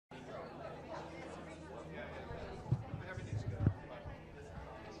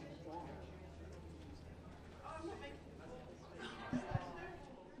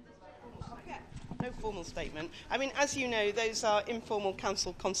formal statement. I mean, as you know, those are informal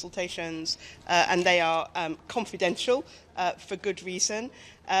council consultations and they are confidential for good reason.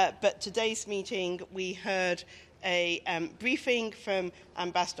 But today's meeting, we heard a briefing from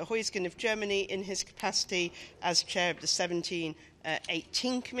Ambassador Heusgen of Germany in his capacity as chair of the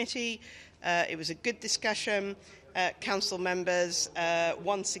 1718 committee. It was a good discussion. Council members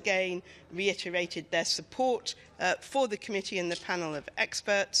once again reiterated their support for the committee and the panel of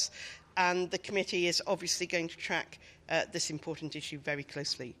experts, and the committee is obviously going to track this important issue very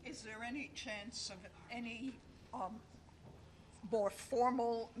closely. Is there any chance of any more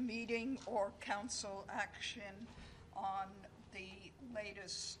formal meeting or council action on the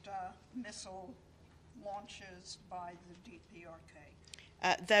latest missile launches by the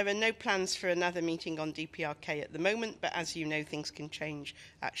DPRK? There are no plans for another meeting on DPRK at the moment, but as you know, things can change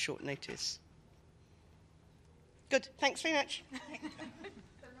at short notice. Good. Thanks very much. There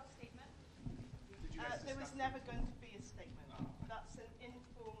no statement? There was never going to be a statement. That's an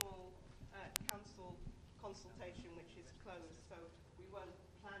informal council consultation which is closed, so we weren't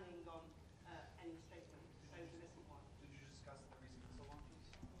planning on any statement, so there isn't one. Did you discuss the recent missile launches?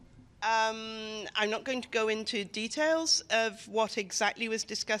 I'm not going to go into details of what exactly was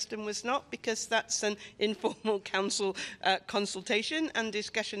discussed and was not, because that's an informal council consultation and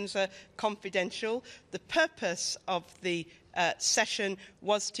discussions are confidential. The purpose of the session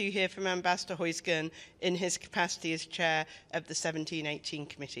was to hear from Ambassador Heusgen in his capacity as chair of the 1718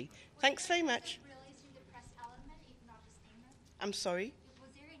 committee. Thanks very much. Releasing the press element, if not the statement? I'm sorry?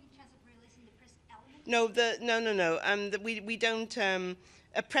 Was there any chance of releasing the press element? No. We don't.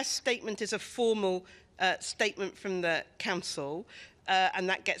 A press statement is a formal statement from the council, and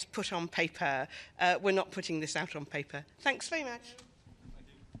that gets put on paper. We're not putting this out on paper. Thanks very much.